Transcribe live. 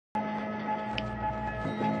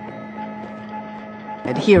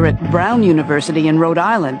started here at Brown University in Rhode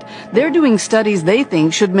Island. They're doing studies they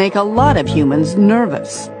think should make a lot of humans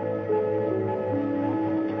nervous.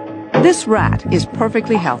 This rat is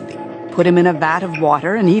perfectly healthy. Put him in a vat of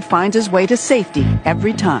water and he finds his way to safety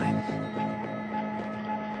every time.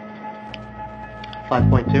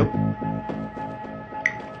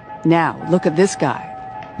 5.2. Now, look at this guy.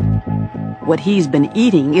 What he's been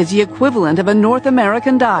eating is the equivalent of a North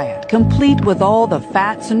American diet, complete with all the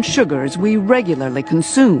fats and sugars we regularly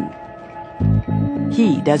consume.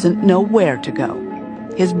 He doesn't know where to go.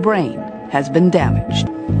 His brain has been damaged.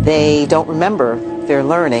 They don't remember their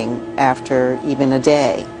learning after even a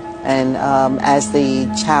day. And as the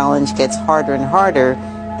challenge gets harder and harder,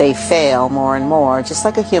 they fail more and more, just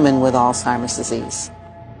like a human with Alzheimer's disease.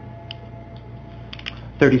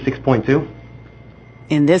 36.2.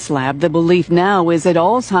 In this lab, the belief now is that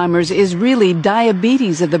Alzheimer's is really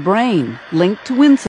diabetes of the brain, linked to insulin.